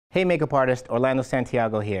Hey makeup artist, Orlando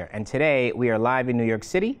Santiago here, and today we are live in New York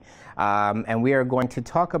City and we are going to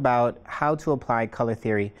talk about how to apply color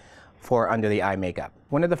theory for under the eye makeup.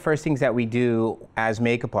 One of the first things that we do as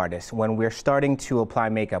makeup artists when we're starting to apply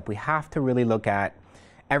makeup, we have to really look at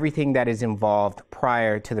everything that is involved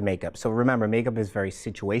prior to the makeup. So remember, makeup is very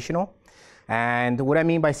situational, and what I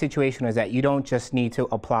mean by situational is that you don't just need to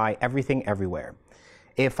apply everything everywhere.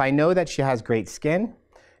 If I know that she has great skin,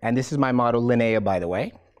 and this is my model Linay, by the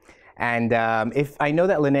way, and if I know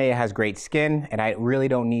that Linay has great skin and I really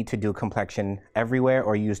don't need to do complexion everywhere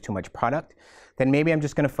or use too much product, then maybe I'm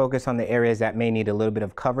just going to focus on the areas that may need a little bit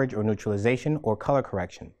of coverage or neutralization or color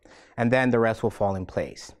correction. And then the rest will fall in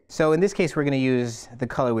place. So in this case, we're going to use the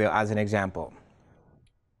color wheel as an example.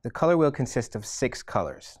 The color wheel consists of 6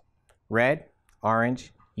 colors: red,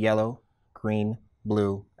 orange, yellow, green,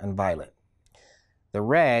 blue, and violet. The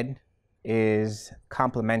red is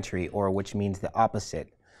complementary, or which means the opposite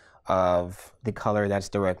of the color that's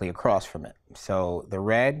directly across from it. So the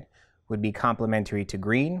red would be complementary to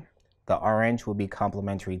green, the orange would be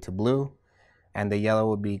complementary to blue, and the yellow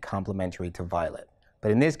would be complementary to violet.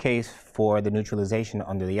 But in this case, for the neutralization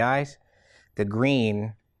under the eyes, the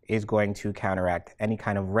green is going to counteract any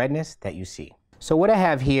kind of redness that you see. So what I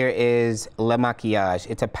have here is Le Maquillage.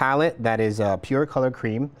 It's a palette that is a pure color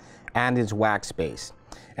cream and it's wax based.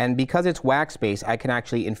 And because it's wax based, I can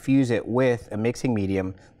actually infuse it with a mixing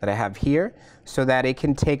medium that I have here so that it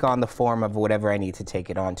can take on the form of whatever I need to take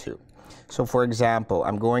it onto. So for example,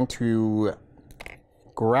 I'm going to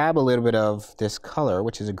grab a little bit of this color,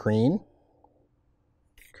 which is a green,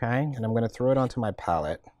 okay, and I'm going to throw it onto my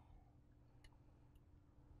palette,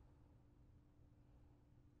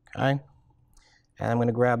 okay, and I'm going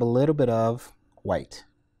to grab a little bit of white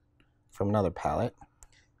from another palette,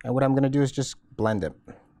 and what I'm going to do is just blend it.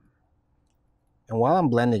 And while I'm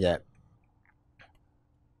blending it,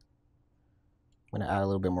 I'm going to add a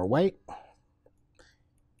little bit more white.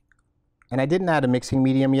 And I didn't add a mixing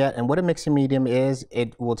medium yet. And what a mixing medium is,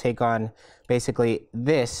 it will take on, basically,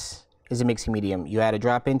 this is a mixing medium. You add a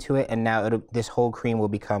drop into it, and now this whole cream will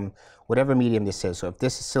become whatever medium this is. So if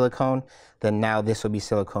this is silicone, then now this will be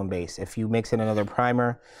silicone based. If you mix in another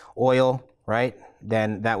primer, oil, right,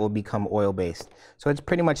 then that will become oil based. So it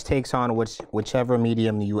pretty much takes on whichever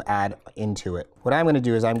medium you add into it. What I'm going to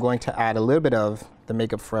do is I'm going to add a little bit of the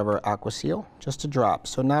Makeup Forever Aqua Seal, just a drop.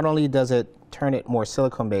 So not only does it turn it more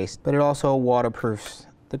silicone based, but it also waterproofs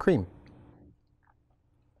the cream.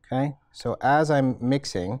 Okay, so as I'm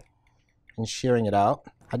mixing and shearing it out,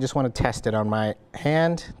 I just want to test it on my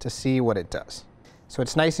hand to see what it does. So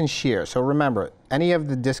it's nice and sheer. So remember, any of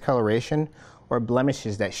the discoloration or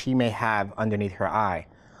blemishes that she may have underneath her eye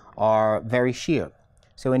are very sheer.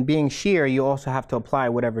 So in being sheer, you also have to apply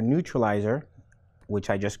whatever neutralizer, which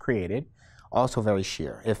I just created, also very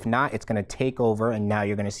sheer. If not, it's going to take over, and now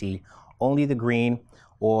you're going to see only the green,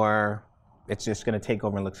 or it's just going to take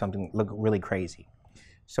over and look really crazy.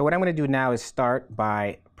 So what I'm going to do now is start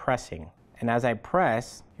by pressing. And as I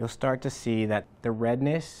press, you'll start to see that the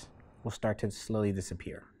redness will start to slowly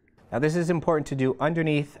disappear. Now this is important to do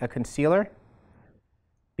underneath a concealer,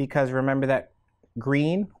 because remember that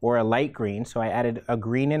green, or a light green, so I added a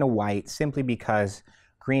green and a white simply because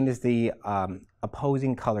green is the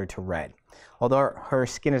opposing color to red. Although her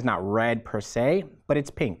skin is not red per se, but it's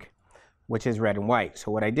pink, which is red and white. So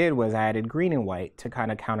what I did was I added green and white to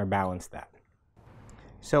kind of counterbalance that.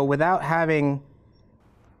 So without having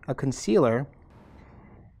a concealer,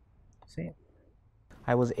 see,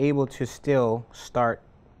 I was able to still start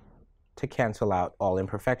to cancel out all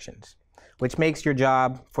imperfections, which makes your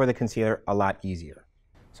job for the concealer a lot easier.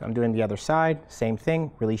 So I'm doing the other side, same thing,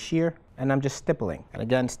 really sheer, and I'm just stippling. And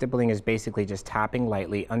again, stippling is basically just tapping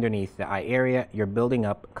lightly underneath the eye area. You're building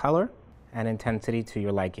up color and intensity to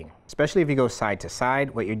your liking. Especially if you go side to side,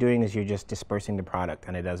 what you're doing is you're just dispersing the product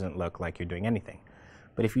and it doesn't look like you're doing anything.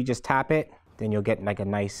 But if you just tap it, then you'll get like a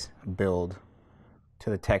nice build to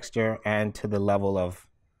the texture and to the level of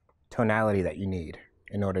tonality that you need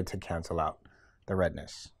in order to cancel out the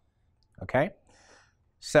redness. Okay,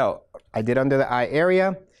 so I did under the eye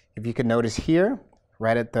area. If you can notice here,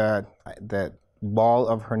 right at the ball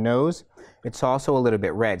of her nose, it's also a little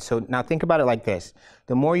bit red. So now think about it like this.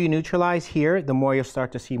 The more you neutralize here, the more you'll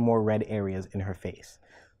start to see more red areas in her face.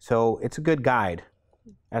 So it's a good guide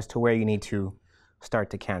as to where you need to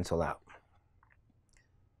start to cancel out.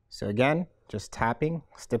 So again, just tapping,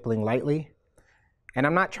 stippling lightly. And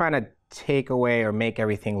I'm not trying to take away or make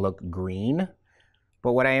everything look green,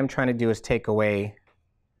 but what I am trying to do is take away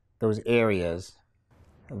those areas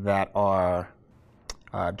that are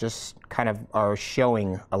just kind of are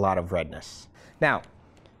showing a lot of redness. Now,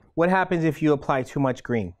 what happens if you apply too much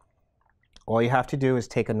green? All you have to do is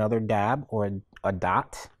take another dab or a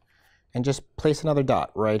dot and just place another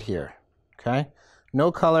dot right here, okay?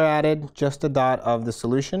 No color added, just a dot of the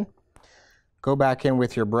solution. Go back in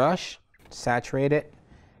with your brush, saturate it,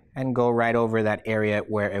 and go right over that area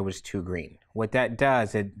where it was too green. What that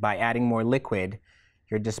does is by adding more liquid,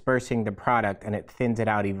 you're dispersing the product and it thins it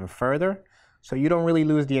out even further. So you don't really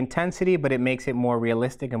lose the intensity, but it makes it more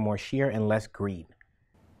realistic and more sheer and less green.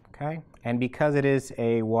 Okay? And because it is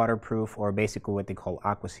a waterproof, or basically what they call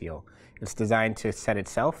aqua seal, it's designed to set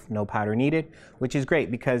itself, no powder needed, which is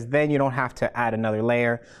great because then you don't have to add another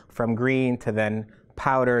layer from green to then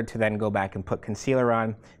powder to then go back and put concealer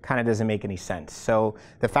on. Kind of doesn't make any sense. So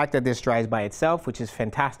the fact that this dries by itself, which is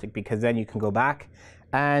fantastic because then you can go back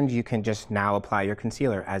and you can just now apply your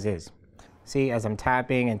concealer as is. See, as I'm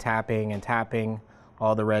tapping and tapping and tapping,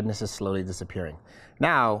 all the redness is slowly disappearing.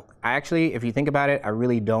 Now, actually, if you think about it, I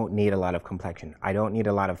really don't need a lot of complexion. I don't need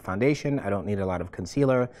a lot of foundation. I don't need a lot of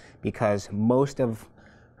concealer because most of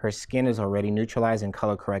her skin is already neutralized and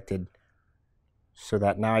color corrected, so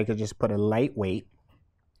that now I could just put a lightweight,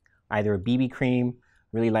 either a BB cream,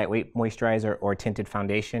 really lightweight moisturizer, or tinted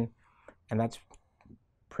foundation, and that's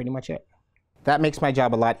pretty much it. That makes my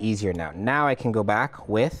job a lot easier now. Now I can go back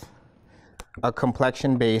with a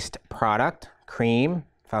complexion-based product, cream,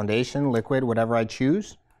 foundation, liquid, whatever I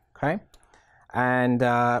choose, okay? And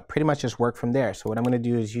pretty much just work from there. So what I'm gonna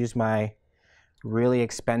do is use my really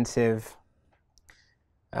expensive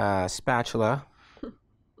spatula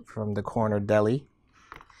from the corner deli,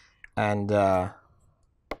 and now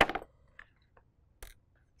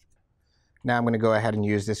I'm gonna go ahead and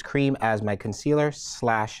use this cream as my concealer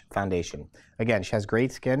slash foundation. Again, she has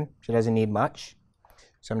great skin, she doesn't need much.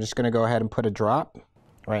 So I'm just gonna go ahead and put a drop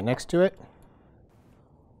right next to it.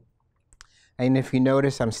 And if you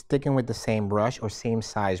notice, I'm sticking with the same brush or same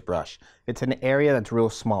size brush. It's an area that's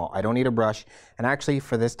real small. I don't need a brush. And actually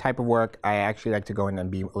for this type of work, I actually like to go in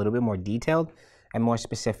and be a little bit more detailed and more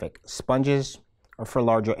specific. Sponges are for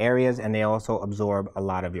larger areas and they also absorb a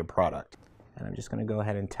lot of your product. And I'm just gonna go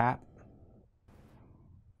ahead and tap.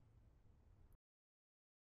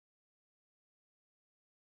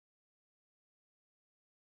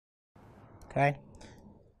 Okay.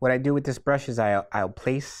 What I do with this brush is I'll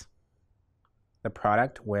place the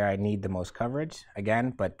product where I need the most coverage,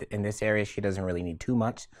 again, but in this area she doesn't really need too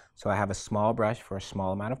much, so I have a small brush for a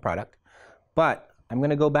small amount of product. But I'm going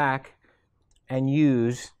to go back and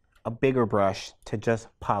use a bigger brush to just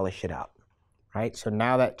polish it out, right? So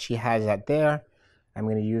now that she has that there, I'm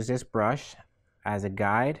going to use this brush as a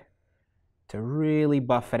guide to really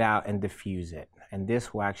buff it out and diffuse it, and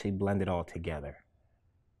this will actually blend it all together.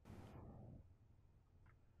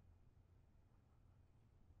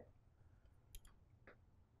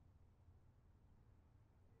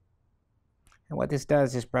 And what this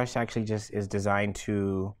does, this brush actually just is designed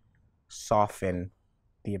to soften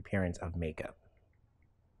the appearance of makeup.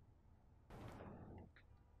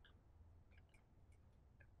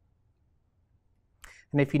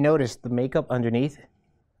 And if you notice, the makeup underneath,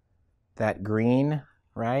 that green,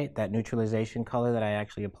 right, that neutralization color that I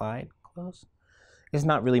actually applied, close, is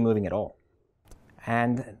not really moving at all.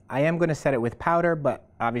 And I am going to set it with powder, but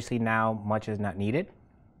obviously now much is not needed.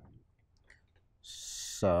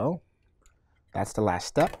 So that's the last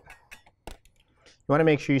step. You want to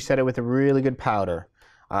make sure you set it with a really good powder.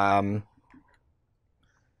 One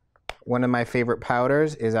of my favorite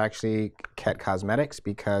powders is actually Ket Cosmetics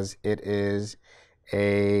because it is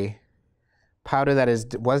a powder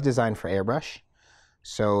that was designed for airbrush.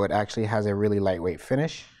 So it actually has a really lightweight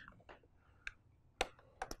finish.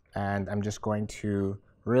 And I'm just going to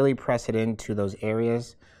really press it into those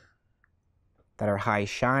areas that are high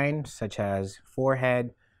shine, such as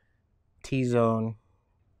forehead, T-zone,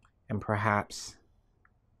 and perhaps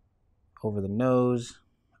over the nose,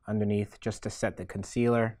 underneath, just to set the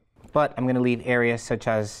concealer. But I'm going to leave areas such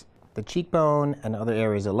as the cheekbone and other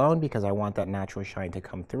areas alone because I want that natural shine to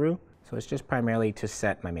come through. So it's just primarily to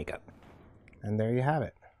set my makeup. And there you have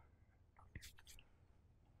it.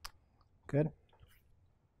 Good.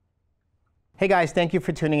 Hey guys, thank you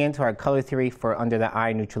for tuning in to our color theory for under the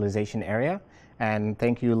eye neutralization area. And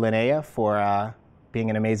thank you, Linay, for being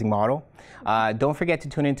an amazing model. Don't forget to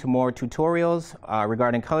tune in to more tutorials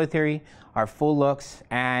regarding color theory, our full looks,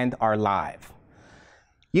 and our live.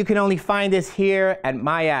 You can only find this here at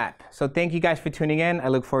my app. So thank you guys for tuning in. I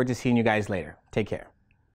look forward to seeing you guys later. Take care.